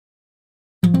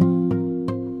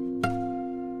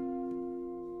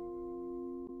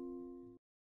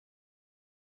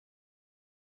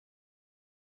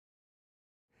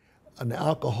an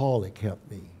alcoholic helped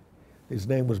me. His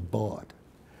name was Bart.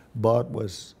 Bart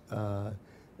was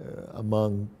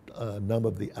among a number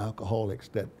of the alcoholics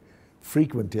that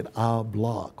frequented our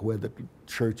block where the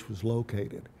church was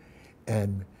located.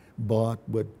 And Bart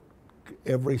would,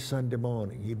 every Sunday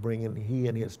morning, he'd bring in, he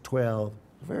and his 12,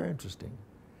 very interesting,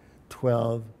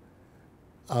 12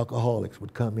 alcoholics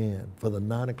would come in for the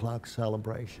 9 o'clock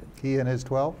celebration. He and his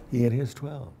 12? He and his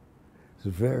 12. It's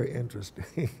very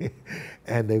interesting.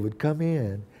 And they would come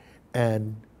in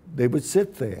and they would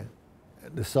sit there.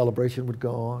 The celebration would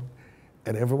go on,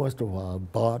 and every once in a while,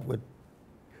 Bart would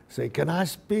say, "Can I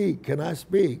speak? Can I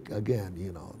speak?" Again,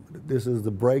 you know, this is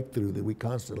the breakthrough that we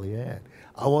constantly had.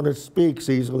 "I want to speak,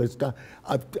 Cecil. It's time.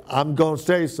 I'm going to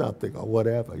say something," or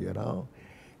whatever, you know.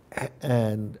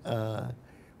 And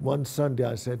one Sunday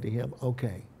I said to him,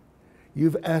 "Okay,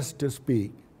 you've asked to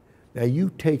speak. Now you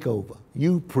take over.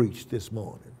 You preach this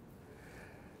morning."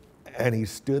 And he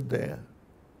stood there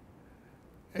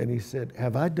and he said,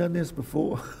 "Have I done this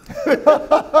before?"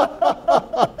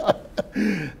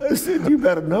 I said, "You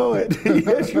better know it."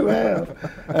 "Yes, you have."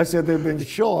 I said, "They've been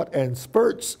short and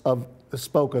spurts of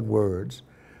spoken words,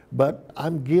 but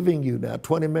I'm giving you now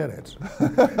 20 minutes.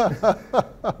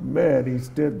 Man, he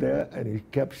stood there and he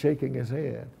kept shaking his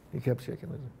head. He kept shaking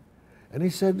his head. And he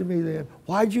said to me then,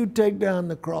 "Why'd you take down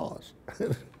the cross?"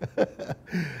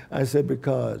 I said,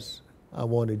 "Because I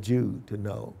wanted you to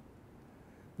know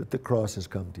that the cross has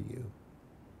come to you.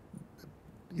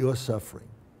 Your suffering,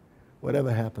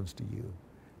 whatever happens to you,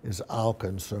 is our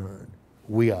concern.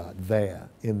 We are there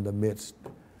in the midst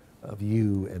of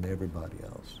you and everybody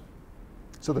else."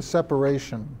 So the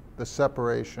separation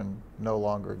no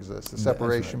longer exists. The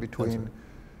separation between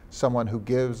someone who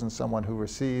gives and someone who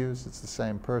receives, it's the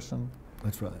same person.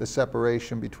 That's right. The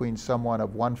separation between someone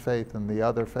of one faith and the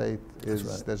other faith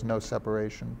is, there's no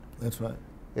separation. That's right.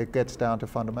 It gets down to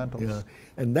fundamentals. Yeah,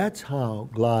 and that's how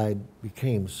Glide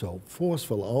became so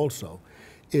forceful also,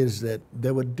 is that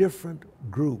there were different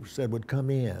groups that would come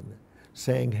in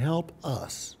saying, "Help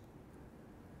us."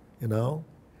 You know,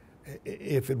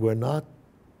 if it were not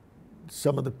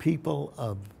some of the people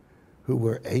who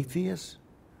were atheists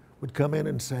would come in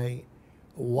and say,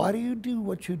 "Why do you do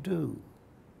what you do?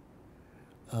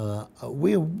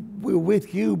 We're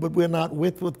with you, but we're not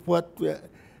with what..."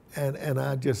 And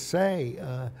I just say,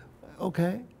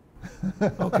 "Okay,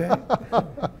 okay.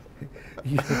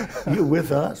 You're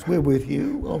with us, we're with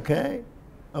you, okay,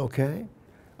 okay.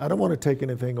 I don't want to take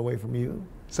anything away from you."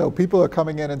 So people are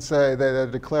coming in and say, they're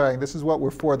declaring, this is what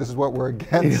we're for, this is what we're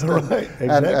against. Yeah, right,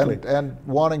 exactly. And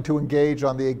wanting to engage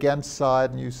on the against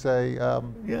side, and you say,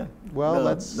 yeah, well, no,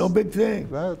 that's... no big thing.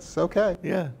 That's okay.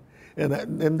 Yeah, and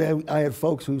then I had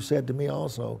folks who said to me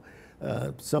also,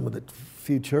 some of the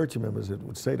few church members that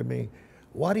would say to me,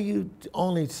 "Why do you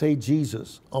only say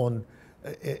Jesus on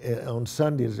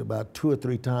Sundays about 2 or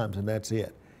 3 times and that's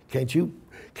it? Can't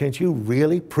you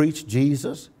really preach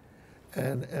Jesus?"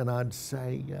 And I'd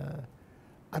say,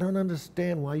 "I don't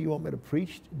understand why you want me to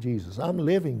preach Jesus. I'm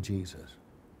living Jesus.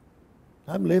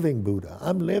 I'm living Buddha.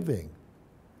 I'm living.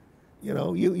 You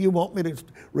know, you want me to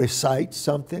recite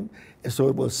something so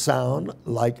it will sound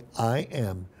like I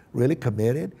am really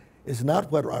committed? It's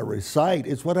not what I recite,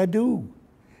 it's what I do.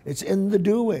 It's in the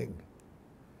doing."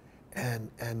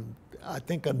 And I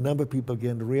think a number of people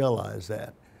began to realize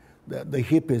that the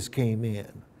hippies came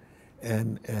in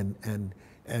and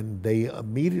they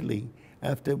immediately,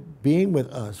 after being with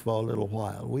us for a little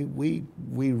while, we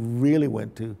really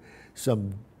went to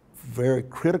some very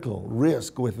critical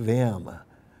risk with them.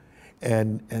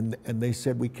 And they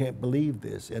said, "We can't believe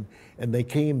this." And they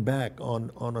came back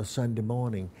on a Sunday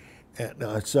morning,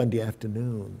 Sunday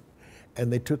afternoon,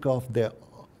 and they took off their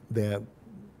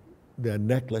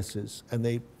necklaces, and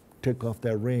they took off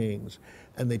their rings,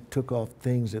 and they took off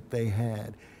things that they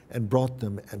had and brought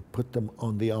them and put them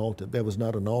on the altar. There was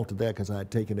not an altar there because I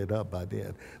had taken it up by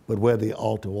then, but where the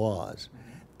altar was.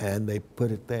 And they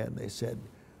put it there and they said,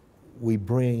 "We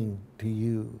bring to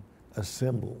you a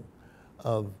symbol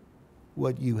of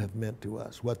what you have meant to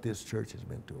us, what this church has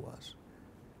meant to us.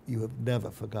 You have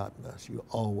never forgotten us. You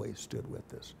always stood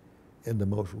with us in the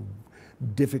most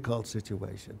difficult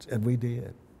situations." And we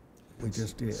did. We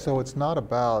just did. So it's not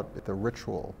about the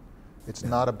ritual. It's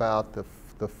not about the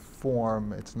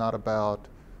form. It's not about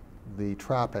the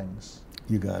trappings.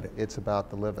 You got it. It's about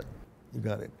the living. You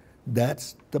got it.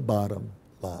 That's the bottom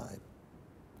line.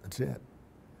 That's it.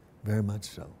 Very much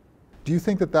so. Do you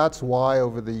think that that's why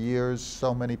over the years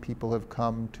so many people have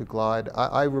come to Glide?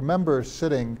 I remember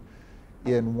sitting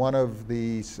in one of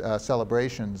these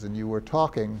celebrations and you were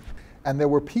talking, and there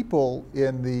were people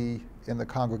in the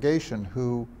congregation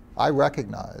who I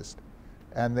recognized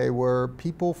And they were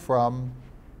people from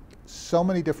so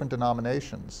many different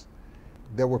denominations.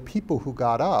 There were people who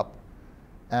got up,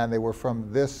 and they were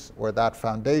from this or that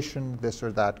foundation, this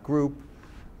or that group,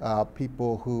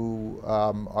 people who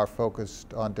are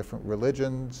focused on different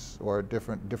religions or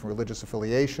different religious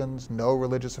affiliations, no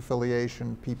religious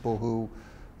affiliation, people who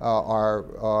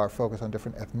are focused on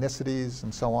different ethnicities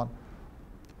and so on,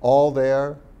 all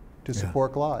there to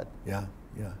support Glide. Yeah.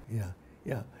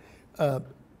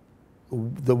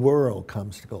 The world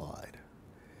comes to Glide,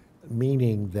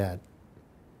 meaning that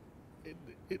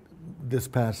this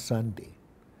past Sunday,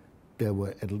 there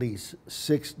were at least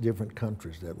 6 different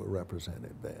countries that were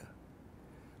represented there.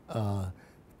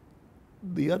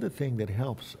 The other thing that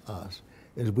helps us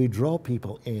is we draw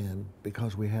people in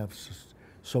because we have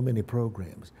so many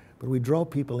programs, but we draw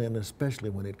people in especially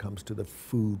when it comes to the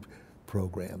food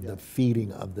program, the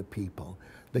feeding of the people,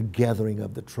 the gathering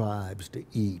of the tribes to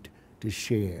eat, to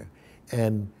share.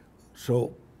 And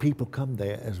so people come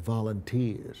there as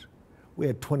volunteers. We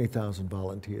had 20,000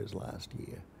 volunteers last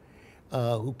year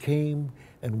who came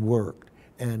and worked,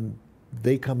 and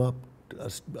they come up,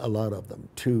 a lot of them,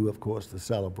 to, of course, the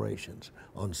celebrations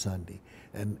on Sunday,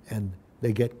 and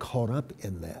they get caught up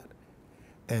in that,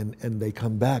 and they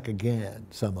come back again,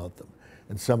 some of them,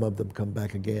 and some of them come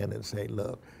back again and say,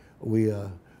 look, we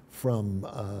are from,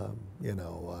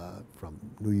 from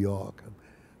New York,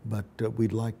 but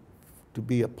we'd like to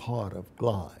be a part of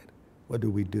Glide. What do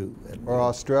we do? And or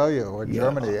Australia or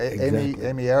Germany. Exactly.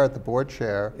 Amy Arrett, the board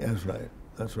chair,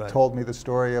 that's right. told me the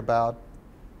story about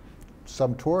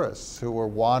some tourists who were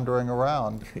wandering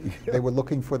around. They were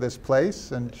looking for this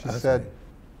place, and she said,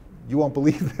 you won't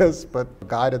believe this, but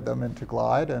guided them into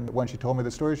Glide. And when she told me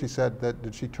the story, she said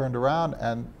that she turned around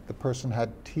and the person had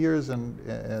tears in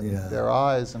their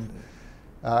eyes, and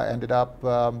ended up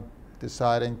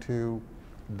deciding to,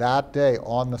 that day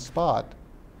on the spot,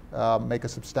 make a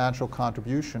substantial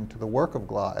contribution to the work of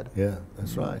Glide. Yeah,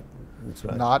 that's right. That's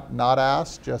right. Not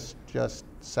asked, just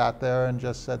sat there and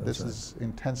just said, this is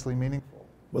intensely meaningful.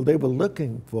 Well, they were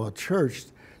looking for a church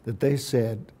that they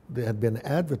said that had been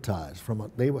advertised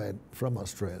they were from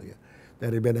Australia,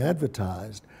 that had been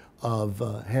advertised of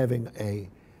having a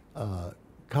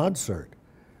concert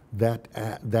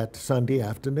that Sunday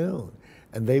afternoon,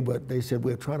 and they said,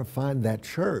 we're trying to find that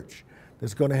church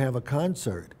that's going to have a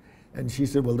concert. And she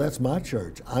said, well, that's my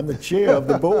church. I'm the chair of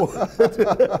the board.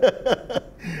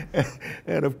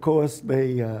 and of course,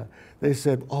 they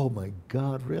said, oh my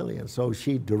God, really? And so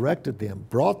she directed them,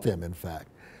 brought them, in fact,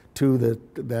 to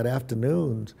that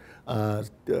afternoon's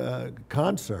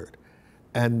concert.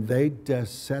 And they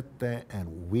just sat there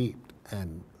and wept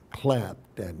and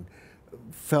clapped and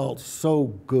felt so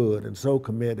good and so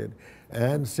committed,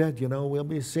 and said, we'll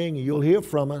be singing. You'll hear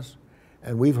from us.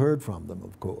 And we've heard from them,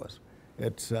 of course.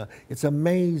 It's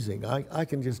amazing. I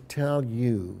can just tell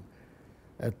you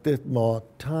at this mark,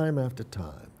 time after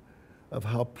time, of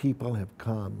how people have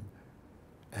come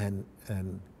and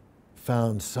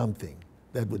found something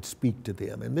that would speak to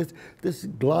them. And this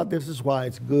is why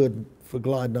it's good for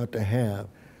Glide not to have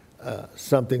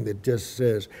something that just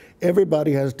says,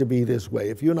 everybody has to be this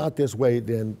way. If you're not this way,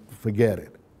 then forget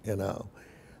it,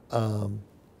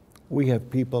 We have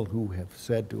people who have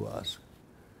said to us,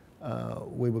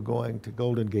 we were going to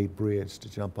Golden Gate Bridge to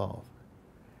jump off,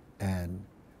 and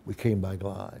we came by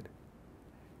Glide,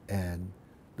 and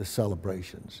the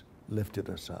celebrations lifted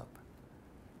us up,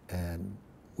 and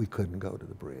we couldn't go to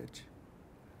the bridge.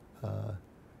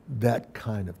 That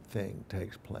kind of thing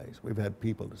takes place. We've had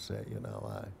people to say,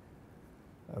 I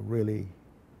really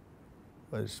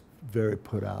was very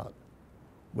put out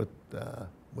with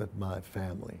my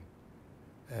family,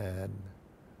 and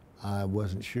I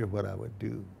wasn't sure what I would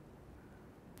do.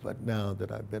 But now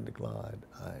that I've been to Glide,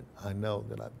 I know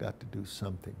that I've got to do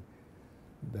something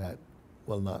that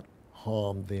will not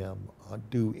harm them or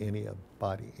do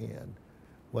anybody in.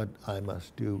 What I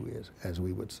must do is, as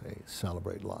we would say,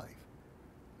 celebrate life.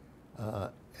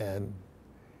 And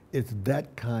it's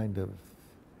that kind of,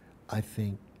 I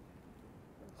think,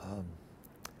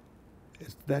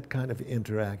 it's that kind of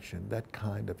interaction, that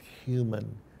kind of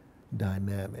human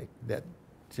dynamic that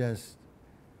just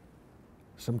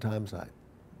sometimes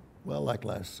like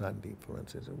last Sunday, for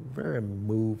instance, a very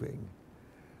moving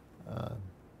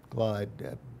Glide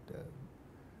that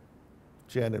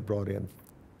Janet brought in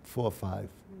 4 or 5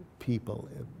 people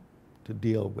to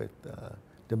deal with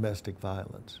domestic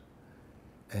violence.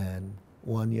 And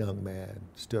one young man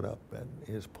stood up, and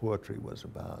his poetry was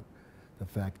about the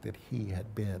fact that he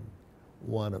had been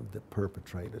one of the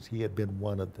perpetrators. He had been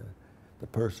one of the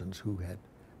persons who had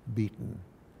beaten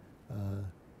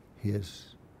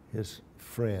his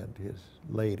friend, his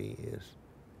lady,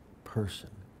 person.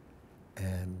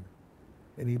 And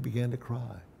he began to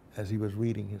cry as he was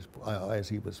reading as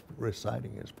he was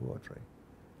reciting his poetry.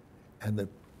 And the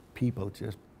people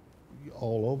just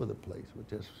all over the place were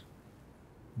just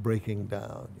breaking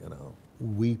down, you know,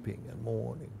 weeping and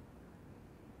mourning.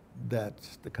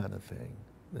 That's the kind of thing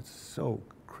that's so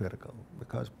critical,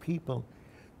 because people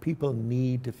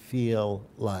need to feel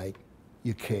like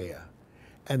you care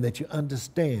and that you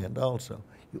understand also.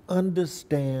 You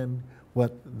understand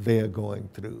what they're going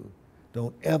through.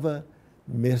 Don't ever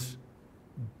miss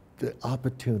the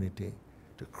opportunity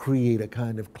to create a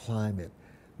kind of climate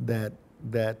that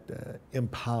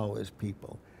empowers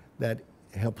people, that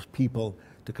helps people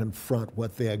to confront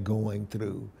what they're going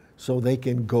through so they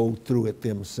can go through it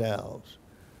themselves,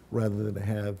 rather than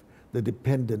have the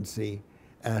dependency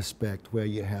aspect where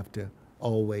you have to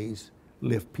always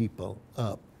lift people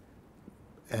up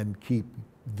and keep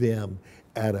them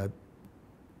at a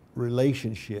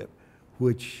relationship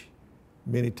which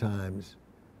many times,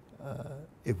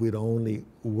 if we'd only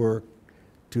work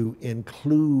to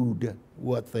include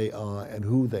what they are and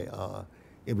who they are,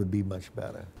 it would be much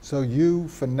better. So you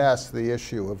finesse the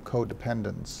issue of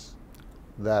codependence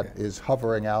that is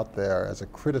hovering out there as a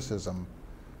criticism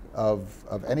of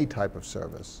any type of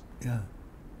service. Yeah.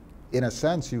 In a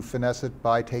sense, you finesse it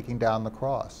by taking down the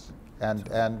cross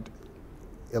and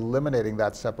eliminating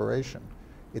that separation.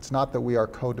 It's not that we are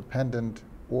codependent,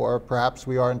 or perhaps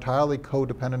we are entirely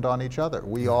codependent on each other.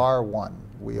 We are one.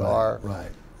 We are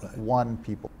one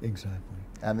people. Exactly.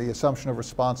 And the assumption of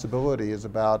responsibility is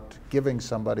about giving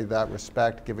somebody that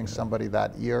respect, giving somebody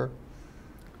that ear,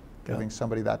 giving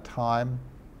somebody that time.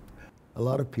 A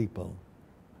lot of people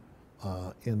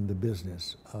are in the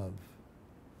business of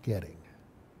getting,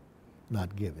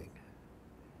 not giving.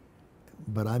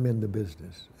 But I'm in the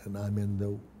business, and I'm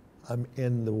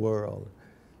in the world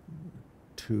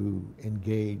to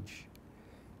engage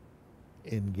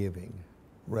in giving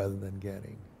rather than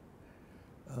getting.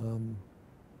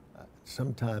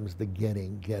 Sometimes the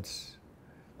getting gets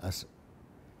us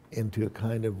into a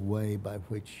kind of way by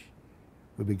which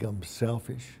we become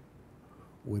selfish.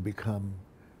 We become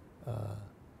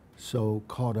so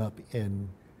caught up in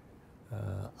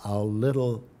our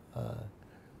little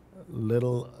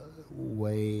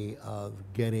way of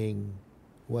getting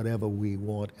whatever we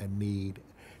want and need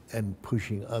and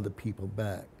pushing other people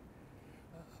back.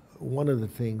 One of the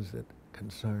things that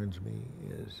concerns me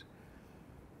is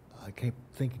I keep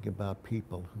thinking about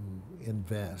people who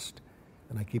invest,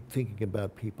 and I keep thinking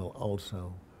about people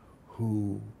also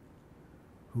who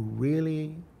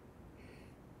really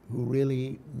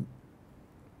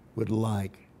would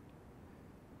like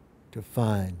to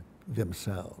find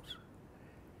themselves.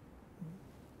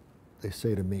 They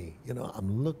say to me, you know,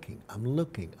 I'm looking.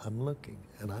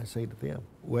 And I say to them,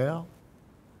 well,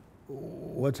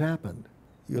 what's happened?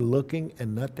 You're looking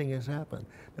and nothing has happened.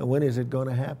 Now, when is it going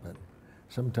to happen?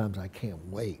 Sometimes I can't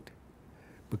wait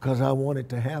because I want it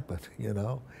to happen, you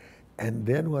know. And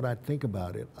then when I think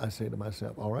about it, I say to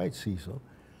myself, all right, Cecil,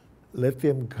 let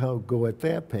them go at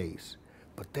their pace.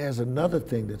 But there's another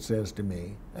thing that says to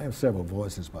me, I have several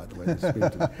voices, by the way, that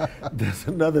speak to me. There's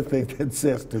another thing that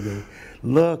says to me,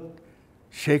 look,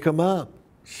 shake them up,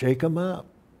 shake them up.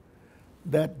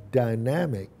 That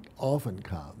dynamic often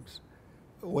comes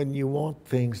when you want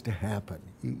things to happen.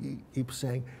 You keep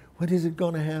saying, when is it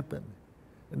going to happen?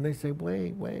 And they say,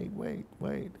 wait.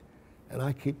 And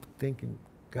I keep thinking,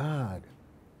 God,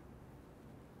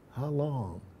 how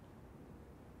long?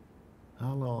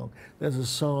 How long? There's a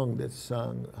song that's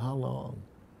sung, how long?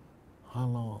 How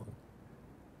long?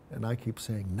 And I keep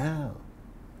saying, now.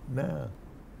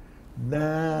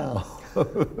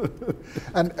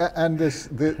 And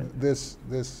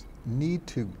this need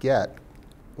to get,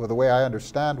 well, the way I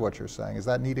understand what you're saying is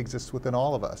that need exists within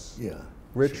all of us. Yeah.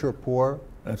 Rich or poor.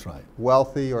 That's right.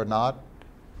 Wealthy or not.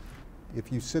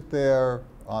 If you sit there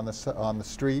on the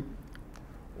street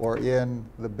or in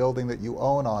the building that you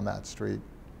own on that street,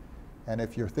 and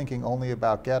if you're thinking only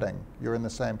about getting, you're in the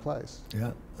same place.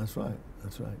 Yeah, that's right.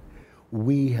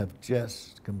 We have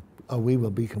we will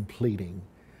be completing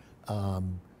our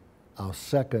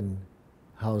second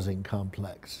housing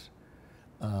complex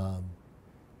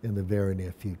in the very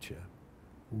near future.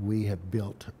 We have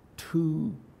built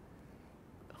two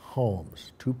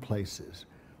homes, two places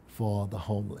for the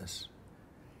homeless.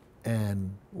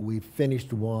 And we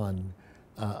finished one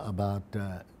about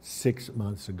 6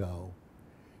 months ago,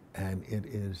 and it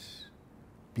is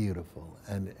beautiful.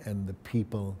 And the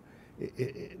people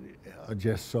are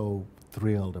just so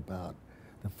thrilled about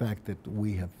the fact that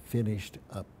we have finished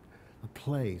a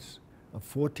place, a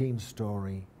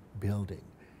 14-story building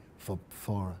for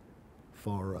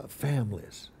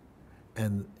families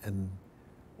and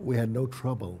we had no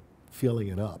trouble filling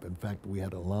it up. In fact, we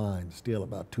had a line, still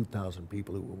about 2,000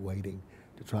 people who were waiting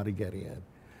to try to get in.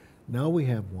 Now we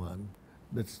have one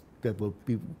that will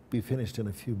be finished in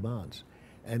a few months,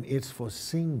 and it's for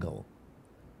single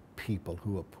people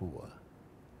who are poor.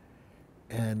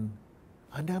 And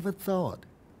I never thought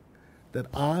that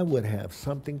I would have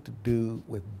something to do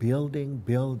with building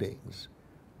buildings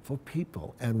for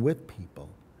people and with people.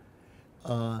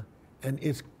 And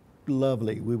it's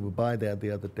lovely. We were by there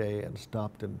the other day and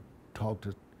stopped and talked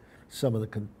to some of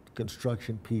the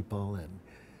construction people,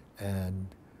 and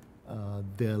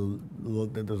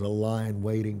there's a line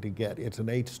waiting to get. It's an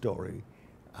 8-story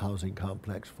housing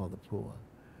complex for the poor.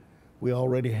 We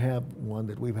already have one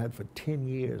that we've had for 10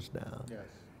 years now. Yes.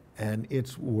 And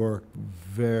it's worked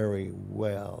very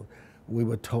well. We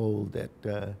were told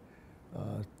that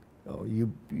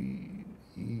you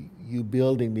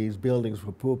building these buildings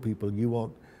for poor people,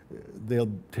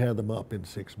 they'll tear them up in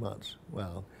 6 months.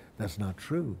 Well, that's not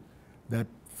true. That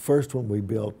first one we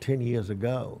built 10 years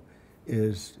ago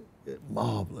is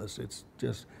marvelous. It's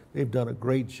just, they've done a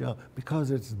great job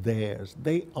because it's theirs.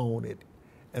 They own it.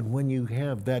 And when you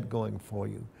have that going for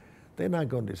you, they're not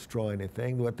going to destroy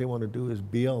anything. What they want to do is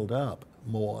build up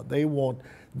more. They want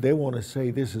to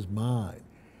say, this is mine,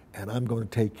 and I'm going to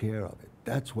take care of it.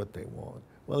 That's what they want.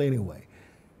 Well, anyway,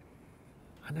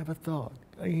 I never thought.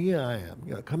 Here I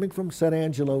am, coming from San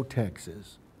Angelo,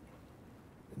 Texas,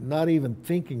 not even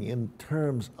thinking in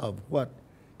terms of what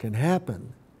can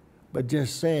happen, but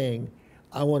just saying,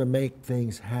 I want to make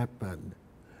things happen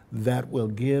that will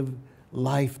give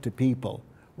life to people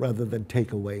rather than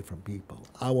take away from people.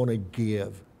 I want to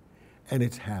give, and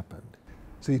it's happened.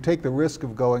 So you take the risk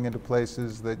of going into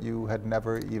places that you had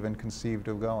never even conceived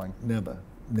of going? Never,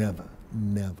 never,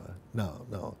 never.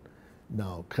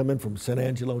 No. Coming from San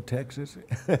Angelo, Texas,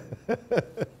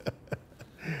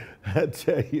 I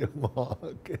tell you,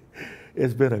 Mark,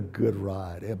 it's been a good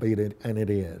ride, and it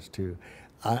is too.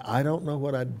 I don't know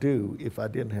what I'd do if I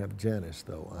didn't have Janice,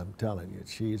 though. I'm telling you,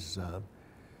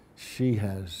 she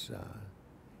has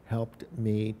helped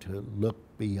me to look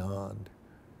beyond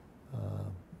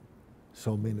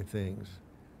so many things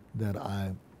that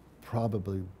I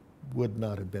probably would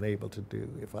not have been able to do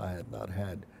if I had not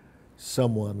had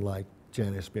someone like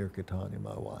Janice Mirkatani,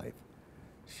 my wife.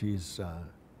 She's a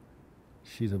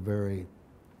very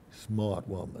smart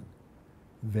woman,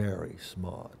 very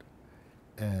smart,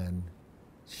 and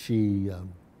she's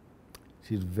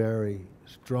very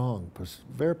strong,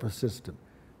 very persistent.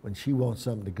 When she wants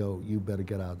something to go, you better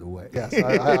get out of the way. Yes,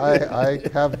 I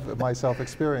have myself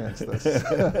experienced this.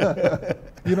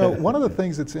 One of the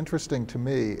things that's interesting to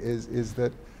me is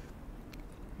that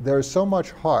there's so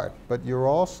much heart, but you're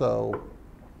also,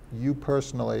 you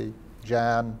personally,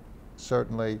 Jan,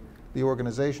 certainly, the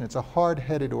organization, it's a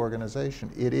hard-headed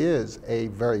organization. It is a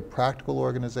very practical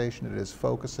organization. It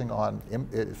focuses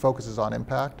on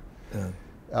impact. Yeah.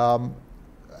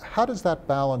 How does that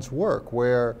balance work,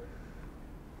 where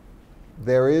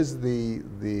there is the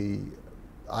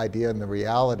idea and the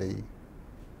reality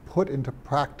put into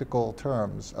practical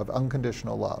terms of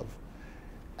unconditional love,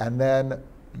 and then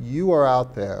you are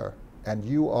out there and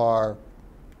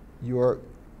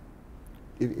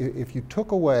if you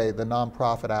took away the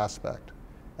nonprofit aspect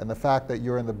and the fact that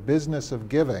you're in the business of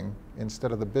giving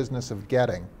instead of the business of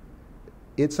getting,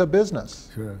 it's a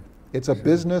business. Sure. It's a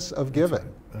business of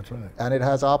giving. That's right. And it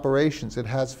has operations, it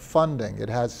has funding, it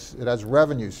has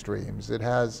revenue streams, it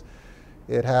has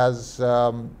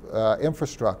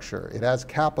infrastructure, it has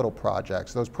capital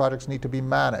projects. Those projects need to be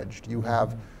managed. You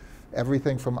have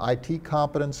everything from IT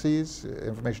competencies,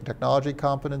 information technology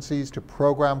competencies, to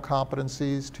program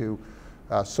competencies, to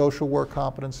social work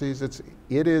competencies.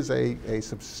 It is a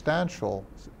substantial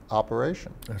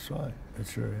operation. That's right. It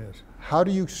sure is. How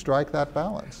do you strike that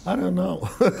balance? I don't know.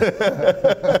 I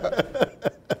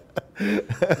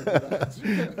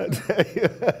tell you,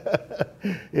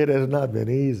 it has not been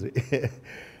easy.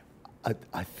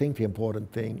 I think the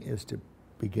important thing is to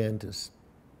begin to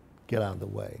get out of the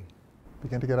way.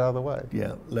 Begin to get out of the way.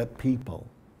 Yeah, let people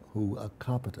who are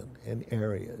competent in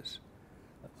areas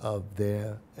of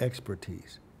their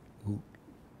expertise,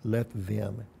 let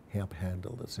them help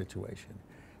handle the situation,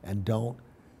 and don't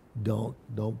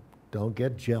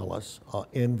get jealous or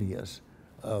envious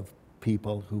of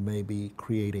people who may be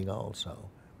creating also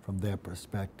from their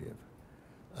perspective.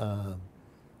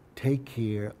 Take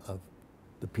care of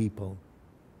the people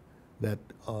that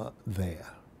are there,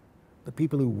 the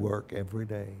people who work every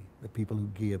day, the people who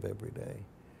give every day.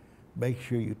 Make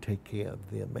sure you take care of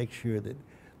them. Make sure that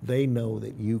they know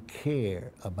that you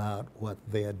care about what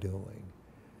they're doing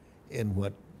and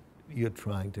what you're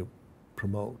trying to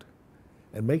promote.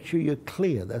 And make sure you're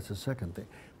clear, that's the second thing.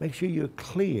 Make sure you're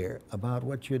clear about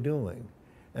what you're doing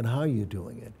and how you're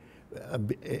doing it.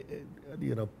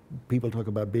 You know, people talk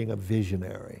about being a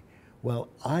visionary. Well,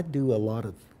 I do a lot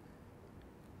of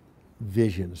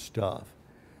vision stuff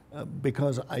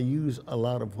because I use a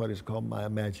lot of what is called my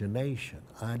imagination.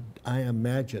 I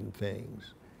imagine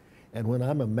things. And when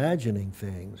I'm imagining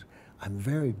things, I'm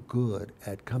very good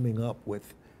at coming up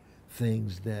with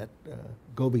things that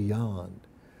go beyond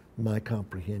my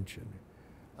comprehension.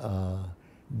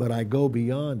 But I go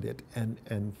beyond it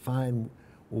and find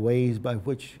ways by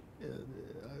which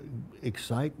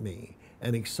excite me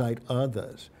and excite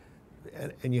others.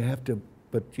 And you have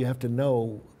to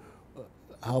know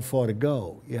how far to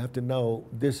go. You have to know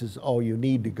this is all you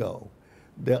need to go.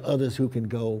 There are others who can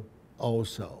go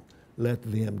also. Let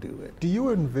them do it. Do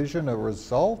you envision a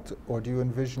result, or do you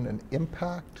envision an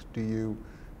impact? Do you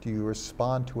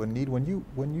respond to a need?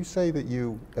 When you say that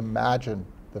you imagine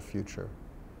the future,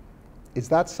 is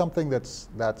that something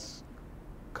that's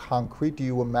concrete? Do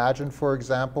you imagine, for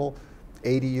example,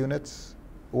 80 units,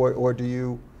 or do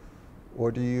you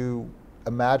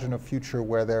imagine a future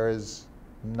where there is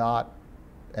not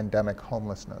endemic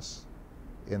homelessness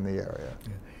in the area?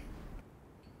 Yeah.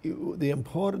 The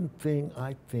important thing,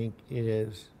 I think,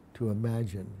 is to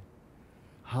imagine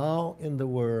how in the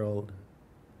world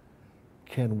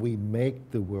can we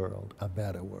make the world a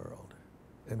better world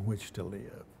in which to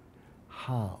live?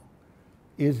 How?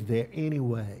 Is there any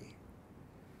way?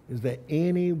 Is there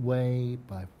any way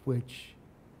by which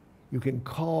you can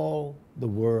call the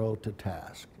world to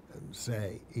task and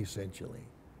say, essentially,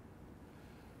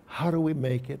 how do we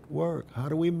make it work? How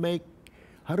do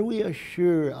we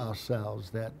assure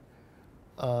ourselves that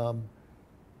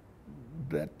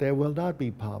that there will not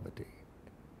be poverty?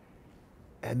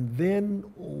 And then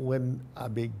when I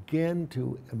begin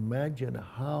to imagine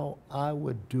how I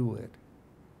would do it,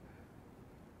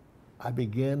 I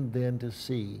begin then to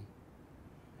see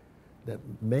that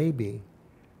maybe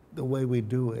the way we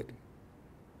do it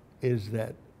is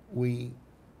that we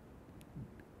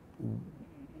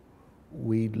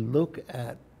look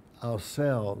at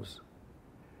ourselves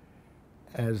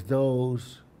as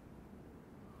those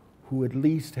who at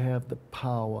least have the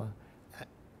power,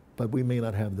 but we may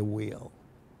not have the will.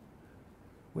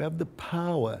 We have the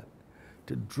power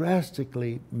to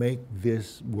drastically make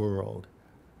this world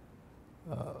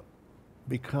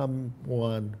become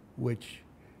one which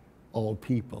all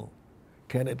people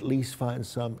can at least find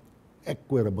some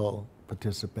equitable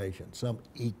participation, some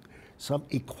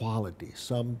equality,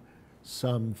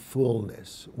 some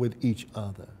fullness with each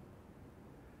other.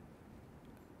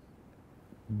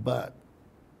 But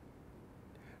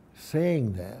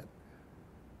saying that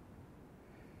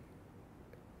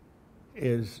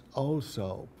is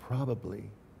also probably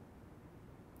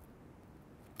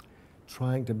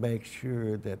trying to make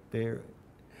sure that there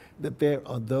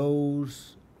are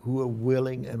those who are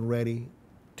willing and ready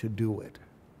to do it.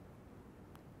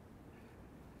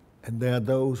 And there are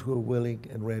those who are willing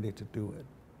and ready to do it.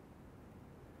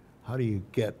 How do you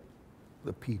get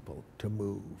the people to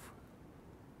move?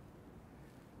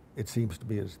 It seems to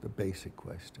me is the basic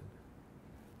question.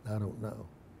 I don't know,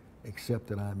 except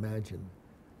that I imagine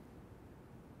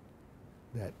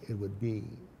that it would be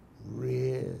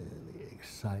really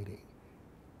exciting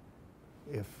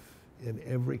if in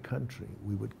every country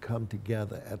we would come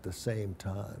together at the same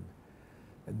time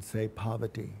and say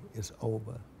poverty is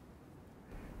over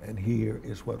and here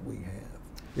is what we have.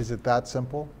 Is it that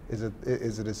simple? Is it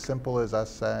as simple as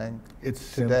us saying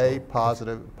it's today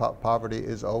simple. Poverty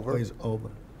is over? It's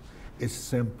over. It's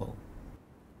simple,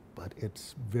 but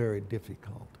it's very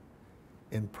difficult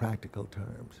in practical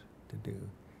terms to do,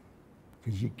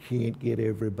 because you can't get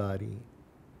everybody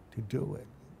to do it,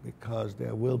 because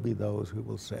there will be those who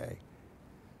will say,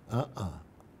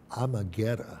 I'm a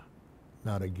getter,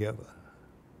 not a giver.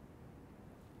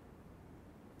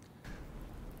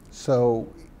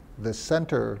 So the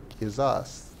center is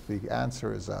us, the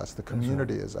answer is us, the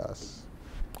community is us.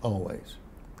 Always.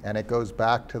 And it goes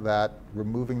back to that,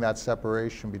 removing that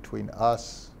separation between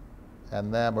us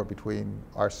and them, or between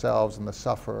ourselves and the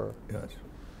sufferer. Yes.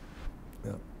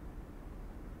 Yeah.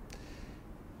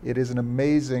 It is an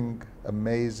amazing,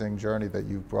 amazing journey that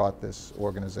you've brought this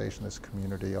organization, this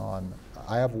community on.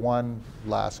 I have one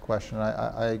last question.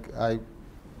 I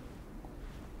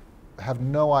have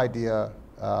no idea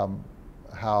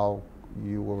how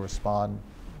you will respond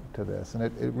to this. And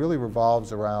it really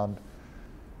revolves around,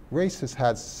 race has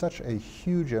had such a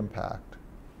huge impact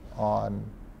on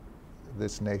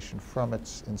this nation from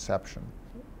its inception.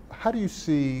 How do you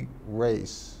see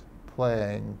race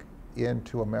playing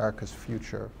into America's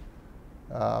future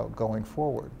going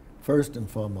forward? First and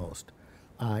foremost,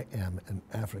 I am an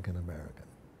African American.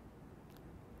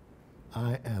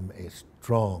 I am a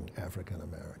strong African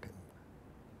American.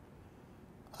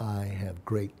 I have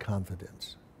great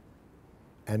confidence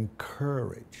and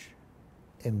courage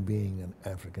in being an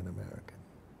African American.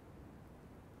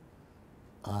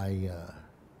 I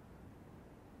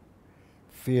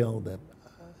feel that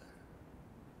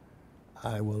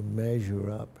I will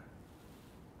measure up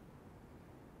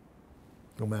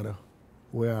no matter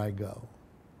where I go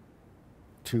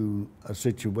to a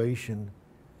situation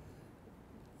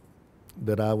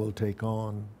that I will take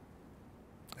on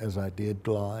as I did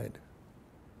Glide,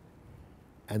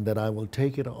 and that I will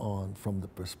take it on from the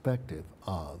perspective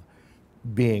of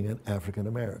being an African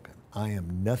American. I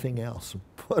am nothing else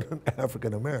but an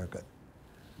African American.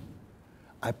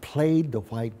 I played the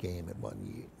white game at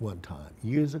one time,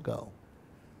 years ago.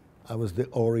 I was the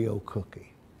Oreo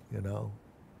cookie, you know?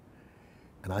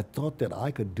 And I thought that I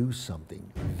could do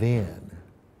something then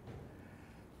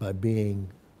by being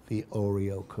the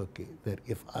Oreo cookie, that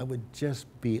if I would just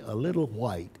be a little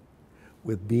white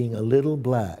with being a little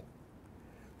black,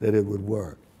 that it would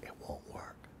work. It won't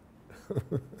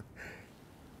work.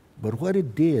 But what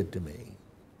it did to me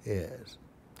is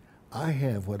I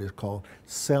have what is called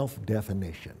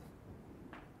self-definition.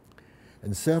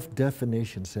 And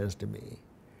self-definition says to me,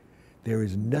 there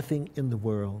is nothing in the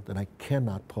world that I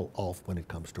cannot pull off when it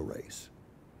comes to race.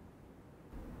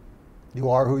 You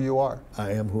are who you are.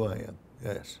 I am who I am,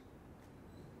 yes.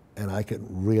 And I can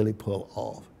really pull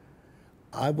off.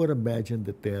 I would imagine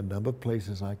that there are a number of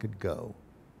places I could go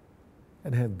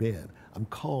and have been. I'm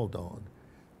called on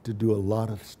to do a lot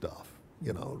of stuff,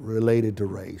 you know, related to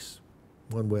race,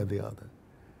 one way or the other.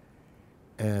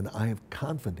 And I have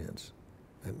confidence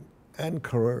and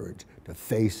courage to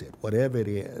face it, whatever it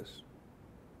is.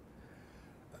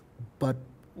 But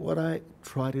what I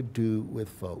try to do with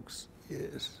folks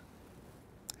is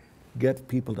get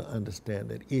people to understand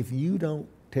that if you don't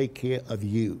take care of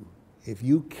you, if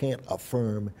you can't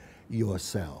affirm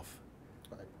yourself,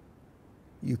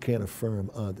 you can't affirm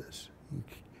others.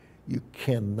 You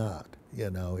cannot,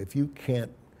 you know, if you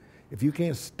can't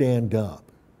stand up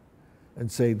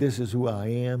and say, this is who I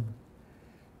am,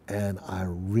 and I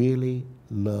really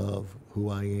love who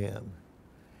I am,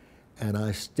 and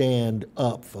I stand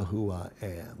up for who I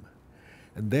am,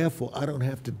 and therefore I don't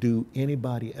have to do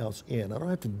anybody else in. I don't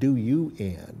have to do you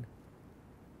in,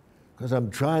 because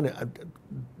I'm trying to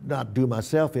not do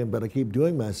myself in, but I keep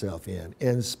doing myself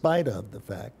in spite of the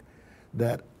fact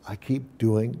that I keep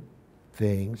doing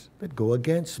things that go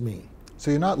against me. So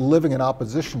you're not living in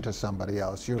opposition to somebody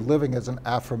else. You're living as an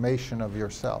affirmation of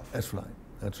yourself. That's right.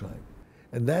 That's right.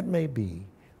 And that may be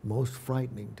most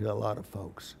frightening to a lot of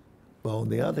folks. But on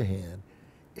the other hand,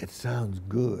 it sounds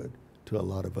good to a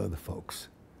lot of other folks.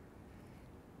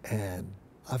 And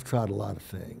I've tried a lot of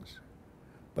things.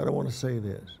 But I want to say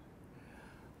this.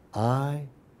 I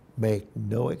make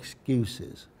no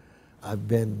excuses. I've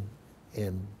been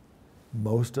in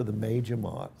most of the major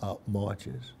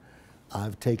marches.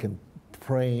 I've taken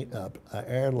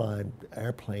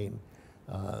airplane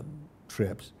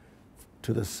trips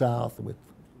to the South with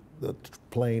the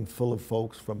plane full of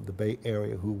folks from the Bay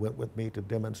Area who went with me to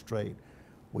demonstrate.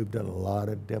 We've done a lot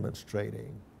of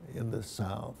demonstrating in the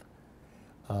South.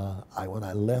 When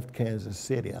I left Kansas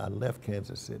City,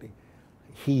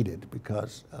 heated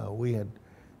because we had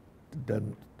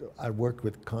done, I worked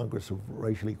with Congress of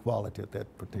Racial Equality at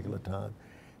that particular time,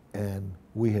 and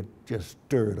we had just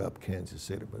stirred up Kansas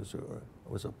City, Missouri. I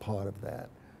was a part of that.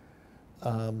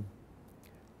 I'm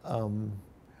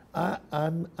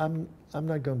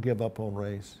not going to give up on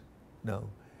race, no,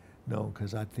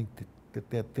 because I think that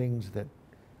there are things that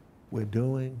we're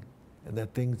doing, and there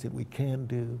are things that we can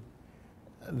do,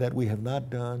 that we have not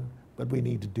done, but we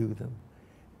need to do them.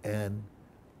 And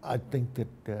I think that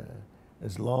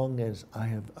as long as I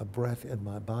have a breath in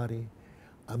my body,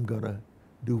 I'm going to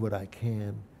do what I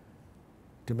can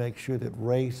to make sure that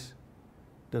race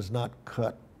does not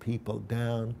cut people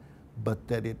down, but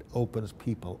that it opens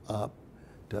people up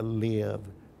to live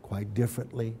quite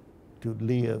differently, to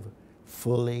live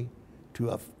fully,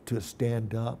 to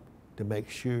stand up, to make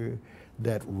sure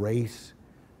that race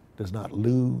does not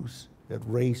lose, that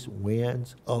race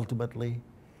wins ultimately,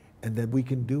 and that we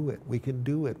can do it. We can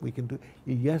do it. We can do it.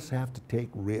 You just have to take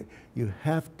risk. You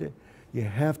have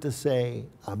to say,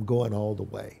 I'm going all the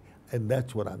way, and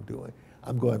that's what I'm doing.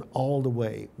 I'm going all the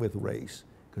way with race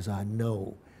because I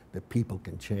know that people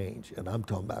can change, and I'm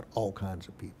talking about all kinds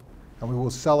of people. And we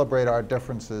will celebrate our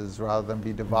differences rather than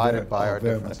be divided by our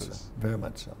differences. Very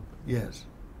much so, yes.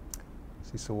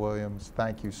 Cecil Williams,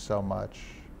 thank you so much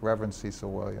Reverend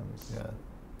Cecil Williams. Yeah.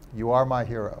 You are my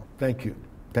hero. Thank you.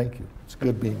 Thank you. It's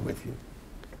good being with you.